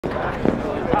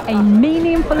A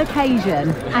meaningful occasion,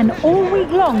 and all week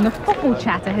long the football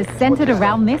chatter has centred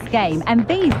around this game and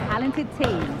these talented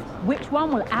teams. Which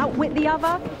one will outwit the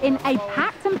other in a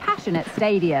packed and passionate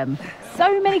stadium?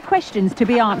 So many questions to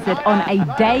be answered on a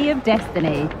day of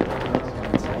destiny.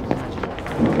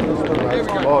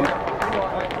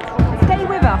 Stay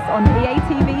with us on EA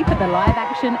TV for the live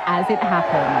action as it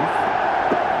happens.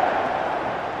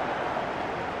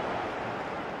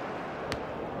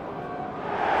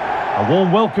 A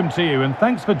warm welcome to you and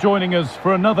thanks for joining us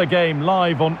for another game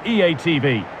live on EA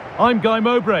TV. I'm Guy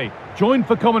Mowbray, joined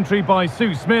for commentary by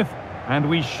Sue Smith, and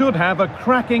we should have a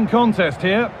cracking contest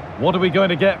here. What are we going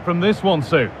to get from this one,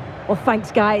 Sue? Well,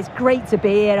 thanks, Guy. It's great to be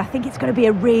here. I think it's going to be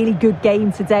a really good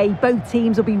game today. Both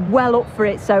teams will be well up for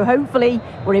it, so hopefully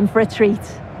we're in for a treat.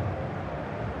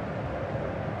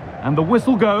 And the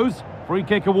whistle goes, free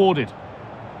kick awarded.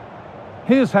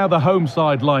 Here's how the home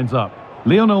side lines up.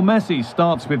 Lionel Messi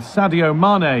starts with Sadio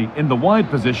Mane in the wide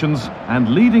positions,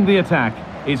 and leading the attack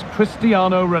is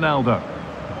Cristiano Ronaldo.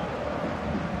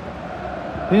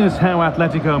 Here's how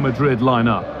Atletico Madrid line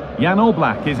up. Jan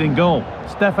Oblak is in goal.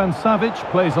 Stefan Savic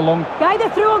plays along. Guy,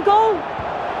 they're through on goal!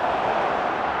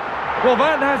 Well,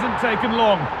 that hasn't taken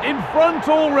long. In front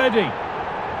already.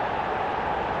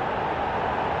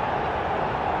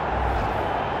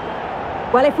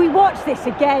 Well, if we watch this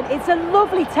again, it's a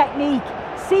lovely technique.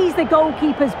 Sees the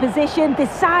goalkeeper's position,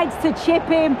 decides to chip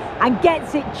him and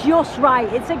gets it just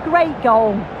right. It's a great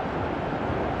goal.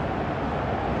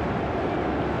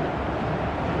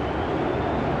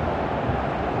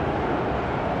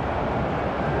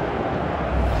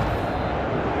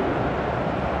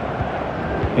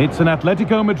 It's an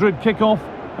Atletico Madrid kickoff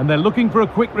and they're looking for a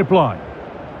quick reply.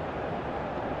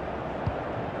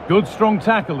 Good strong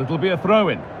tackle, it'll be a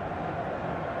throw-in.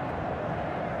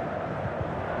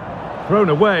 Thrown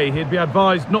away, he'd be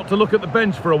advised not to look at the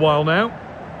bench for a while now.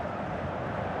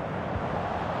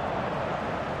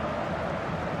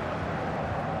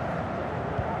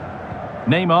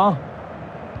 Neymar.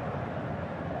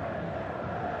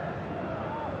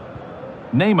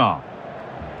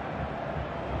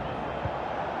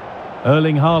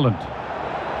 Erling Haaland.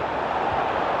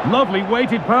 Lovely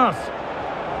weighted pass.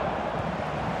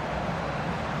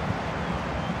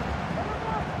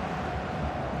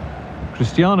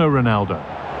 Cristiano Ronaldo.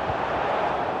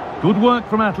 Good work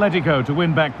from Atletico to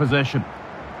win back possession.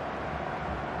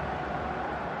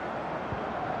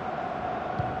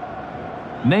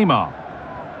 Neymar.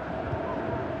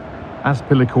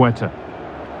 Azpilicueta.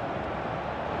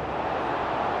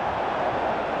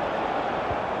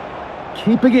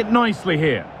 Keeping it nicely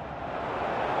here.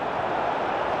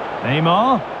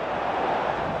 Neymar.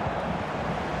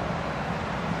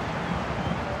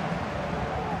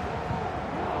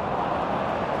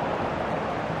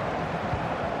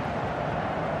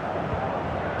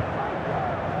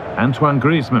 Antoine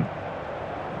Griezmann.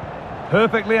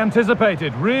 Perfectly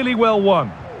anticipated, really well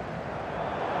won.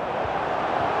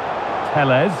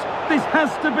 Tellez. This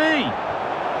has to be.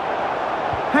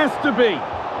 Has to be.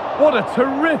 What a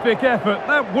terrific effort.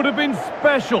 That would have been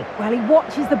special. Well, he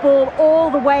watches the ball all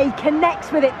the way,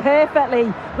 connects with it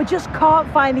perfectly, but just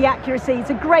can't find the accuracy. It's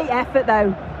a great effort,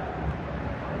 though.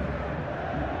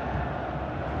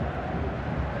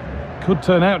 Could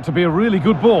turn out to be a really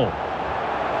good ball.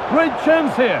 Great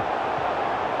chance here.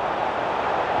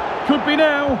 Could be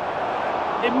now.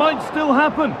 It might still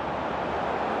happen.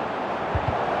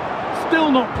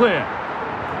 Still not clear.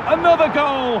 Another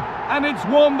goal, and it's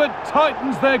one that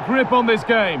tightens their grip on this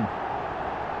game.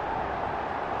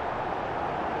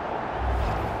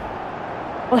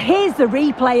 Well, here's the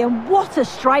replay, and what a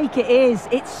strike it is.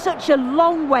 It's such a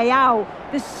long way out.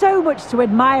 There's so much to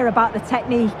admire about the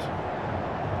technique.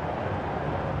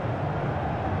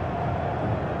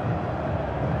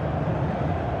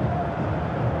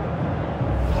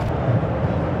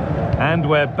 And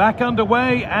we're back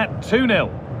underway at 2-0.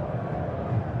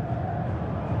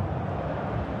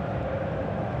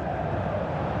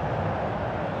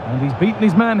 And he's beaten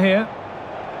his man here.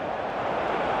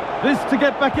 This to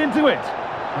get back into it.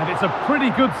 And it's a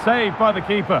pretty good save by the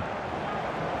keeper.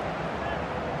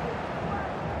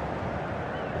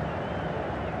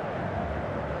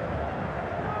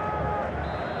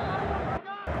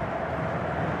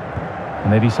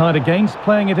 And they decide against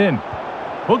playing it in.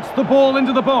 Puts the ball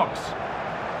into the box.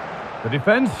 The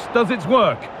defence does its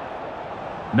work.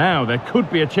 Now there could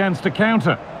be a chance to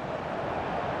counter.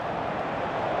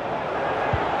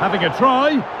 Having a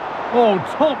try. Oh,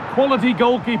 top quality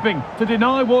goalkeeping to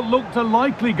deny what looked a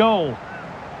likely goal.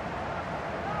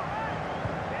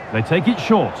 They take it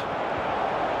short.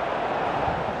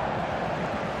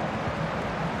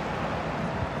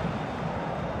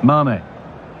 Mane.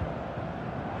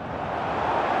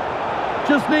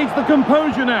 Just needs the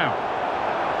composure now.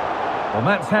 Well,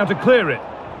 that's how to clear it.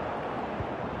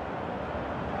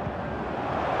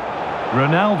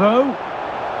 Ronaldo.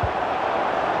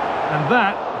 And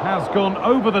that has gone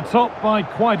over the top by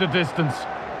quite a distance.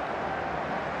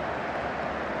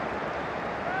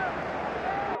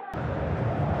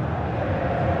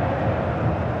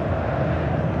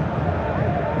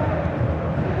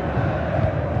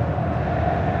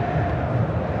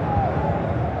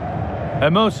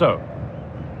 Hermoso.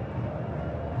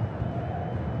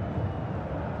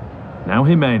 Now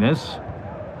Jimenez.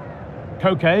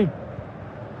 Koke.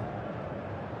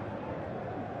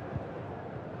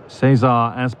 Cesar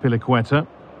Azpilicueta.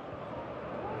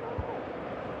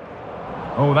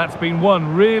 Oh, that's been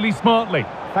won really smartly.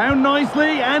 Found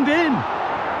nicely and in.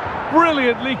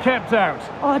 Brilliantly kept out.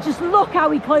 Oh, just look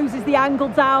how he closes the angle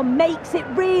down, makes it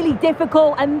really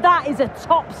difficult, and that is a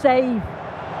top save.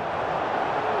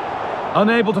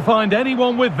 Unable to find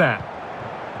anyone with that.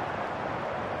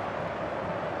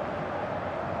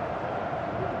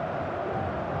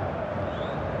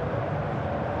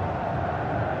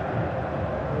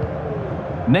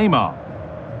 Neymar.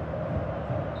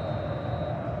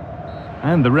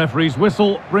 And the referee's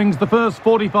whistle brings the first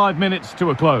 45 minutes to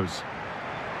a close.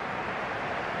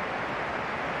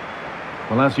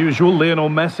 Well, as usual, Lionel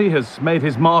Messi has made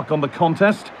his mark on the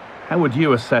contest. How would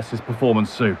you assess his performance,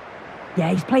 Sue? Yeah,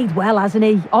 he's played well, hasn't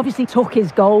he? Obviously took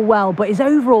his goal well, but his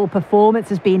overall performance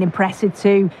has been impressive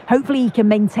too. Hopefully he can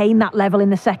maintain that level in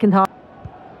the second half.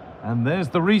 And there's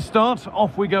the restart.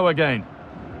 Off we go again.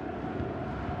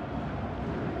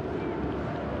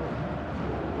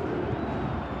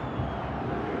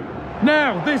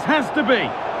 Now, this has to be.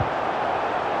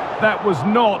 That was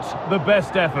not the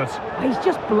best effort. He's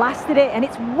just blasted it, and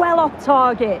it's well off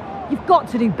target. You've got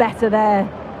to do better there.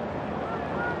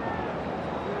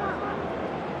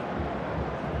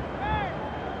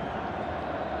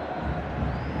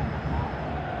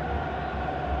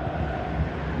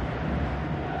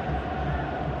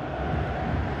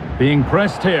 Being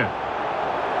pressed here.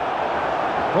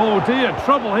 Oh dear,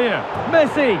 trouble here.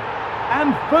 Messi!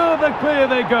 And further clear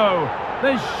they go.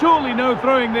 There's surely no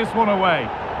throwing this one away.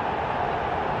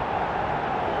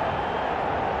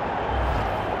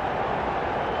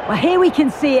 Well, here we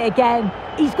can see it again.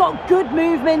 He's got good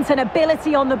movement and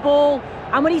ability on the ball.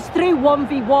 And when he's through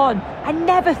 1v1, I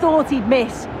never thought he'd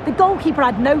miss. The goalkeeper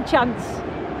had no chance.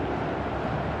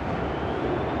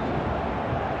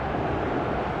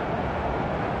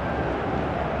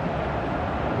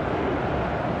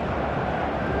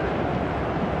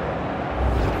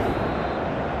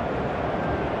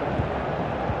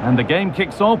 And the game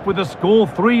kicks off with a score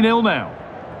 3-0 now.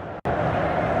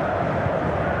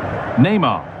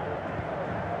 Neymar.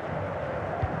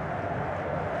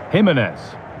 Jimenez.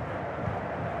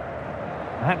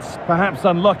 That's perhaps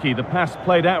unlucky. The pass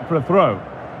played out for a throw.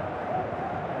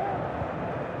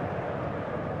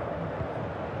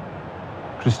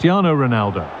 Cristiano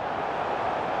Ronaldo.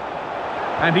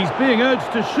 And he's being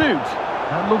urged to shoot.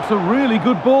 That looks a really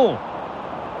good ball.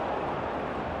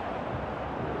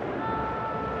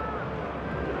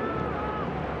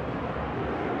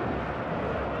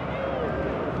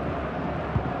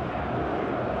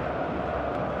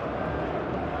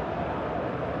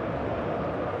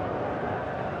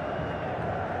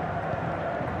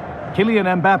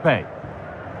 Kylian Mbappe.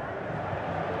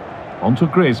 On to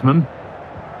Griezmann.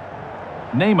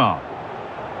 Neymar.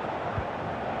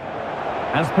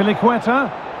 Azpilicueta.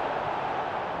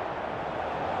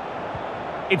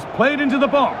 It's played into the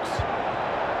box.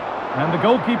 And the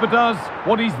goalkeeper does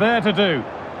what he's there to do.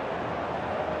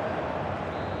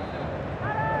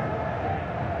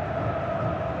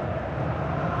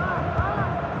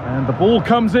 And the ball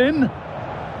comes in.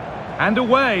 And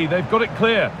away, they've got it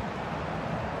clear.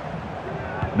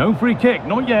 No free kick,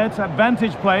 not yet.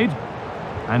 Advantage played.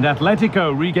 And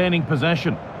Atletico regaining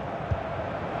possession.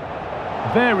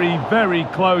 Very, very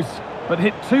close, but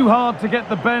hit too hard to get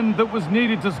the bend that was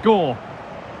needed to score.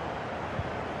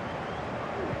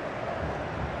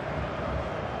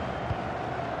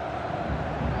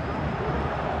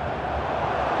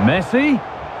 Messi.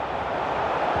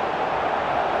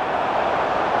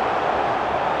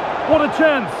 What a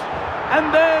chance.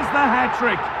 And there's the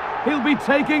hat-trick. He'll be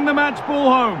taking the match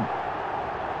ball home.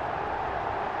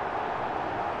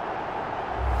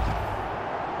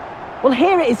 Well,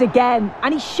 here it is again,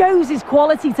 and he shows his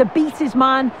quality to beat his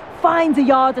man, finds a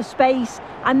yard of space,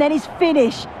 and then his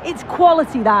finish. It's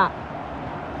quality, that.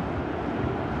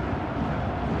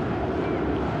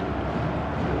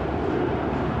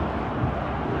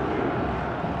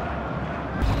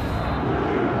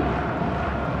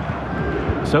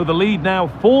 So the lead now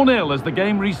 4-0 as the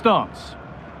game restarts.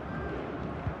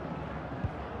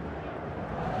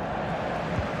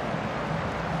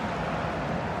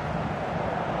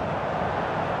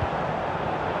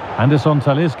 Anderson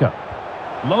Talisca.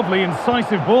 Lovely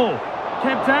incisive ball.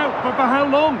 Kept out, but for how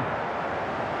long?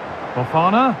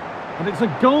 Fofana. And it's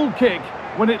a goal kick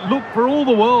when it looked for all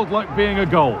the world like being a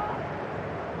goal.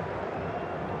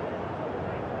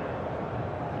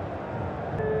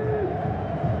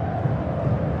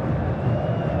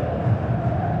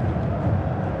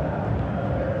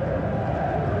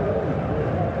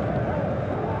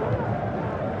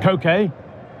 Koke.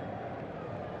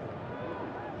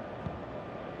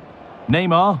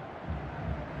 Neymar.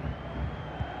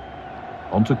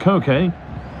 On to Koke.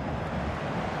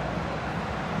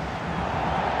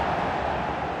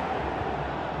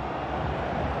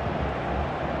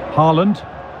 Haaland.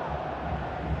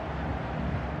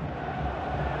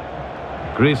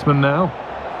 Griezmann now.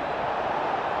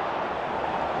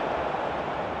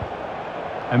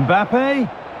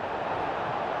 Mbappe.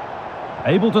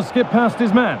 Able to skip past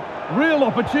his man. Real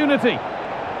opportunity.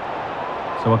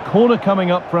 So a corner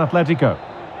coming up for Atletico.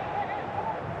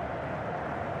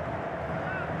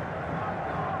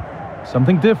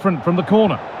 Something different from the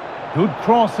corner. Good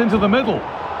cross into the middle.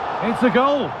 It's a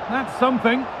goal. That's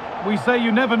something. We say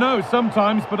you never know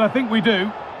sometimes, but I think we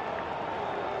do.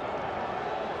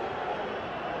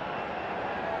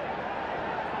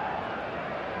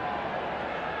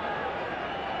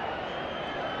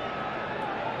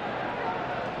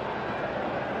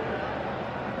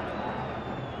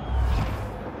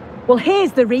 Well,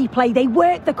 here's the replay. They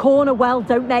work the corner well,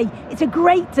 don't they? It's a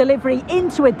great delivery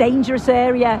into a dangerous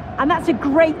area. And that's a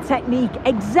great technique.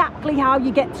 Exactly how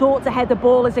you get taught to head the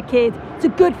ball as a kid. It's a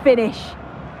good finish.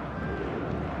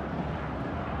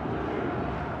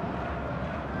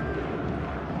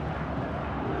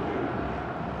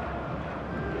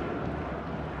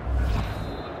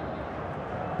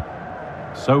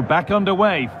 So back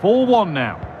underway, 4-1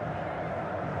 now.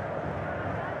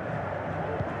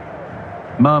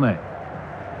 Mane.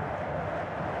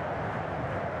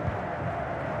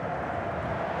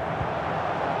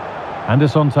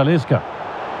 Anderson Talisca.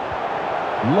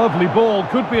 Lovely ball,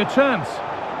 could be a chance.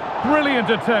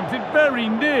 Brilliant attempt, it very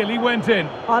nearly went in.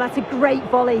 Oh, that's a great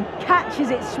volley.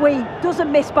 Catches it sweet,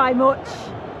 doesn't miss by much.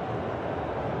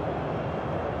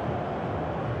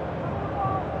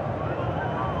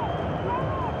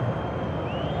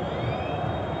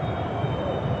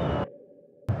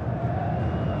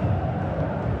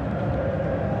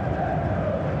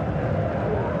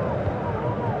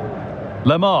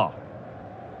 Lemar.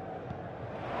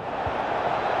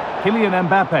 Kylian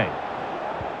Mbappe.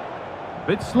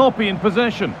 Bit sloppy in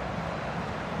possession.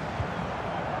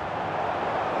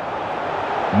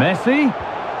 Messi.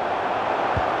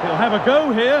 He'll have a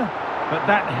go here, but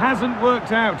that hasn't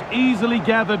worked out. Easily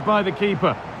gathered by the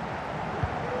keeper.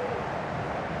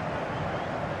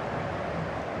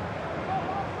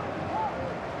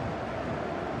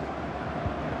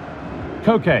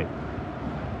 Koke.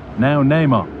 Now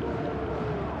Neymar.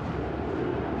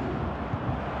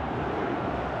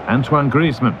 Antoine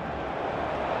Griezmann.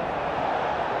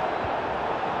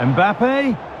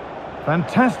 Mbappe.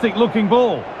 Fantastic looking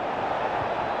ball.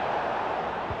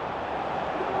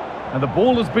 And the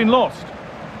ball has been lost.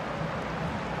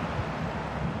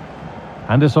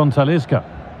 Anderson Talisca.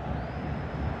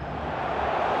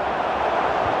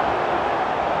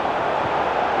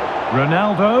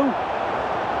 Ronaldo.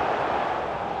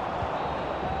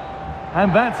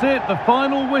 And that's it. The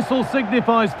final whistle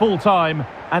signifies full time,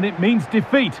 and it means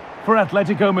defeat for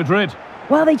Atletico Madrid.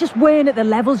 Well, they just weren't at the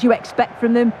levels you expect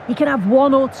from them. You can have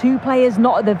one or two players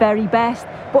not at the very best,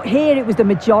 but here it was the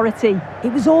majority.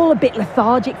 It was all a bit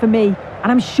lethargic for me,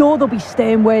 and I'm sure there'll be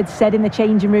stern words said in the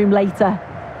changing room later.